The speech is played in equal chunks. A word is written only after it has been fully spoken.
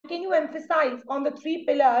can you emphasize on the three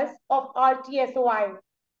pillars of RTSOI?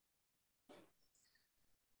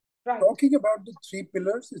 Right. Talking about the three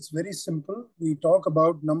pillars, it's very simple. We talk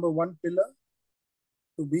about number one pillar,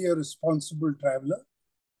 to be a responsible traveler.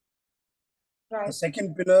 Right. The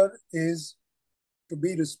second pillar is to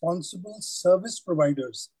be responsible service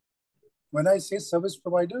providers. When I say service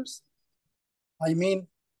providers, I mean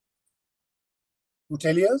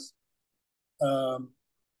hoteliers,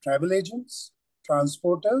 travel agents,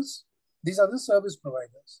 transporters. These are the service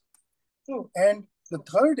providers. And the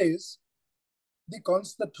third is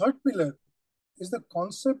the third pillar is the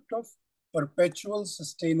concept of perpetual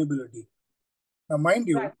sustainability. Now, mind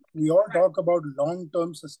you, we all talk about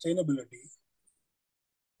long-term sustainability.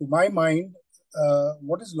 To my mind,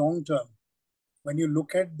 what is long-term? When you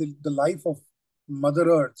look at the life of Mother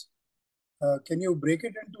Earth, can you break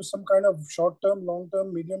it into some kind of short-term,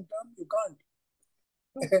 long-term, medium-term? You can't.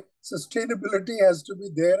 Sustainability has to be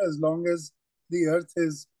there as long as the Earth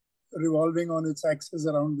is revolving on its axis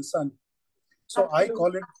around the sun. So I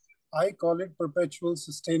call it perpetual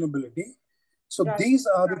sustainability. So these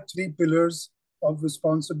are the three pillars of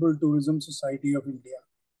Responsible Tourism Society of India.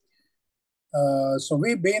 So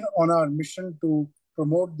we've been on our mission to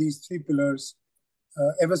promote these three pillars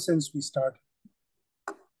ever since we started.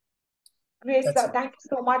 Great, sir. Thank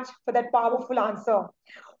you so much for that powerful answer.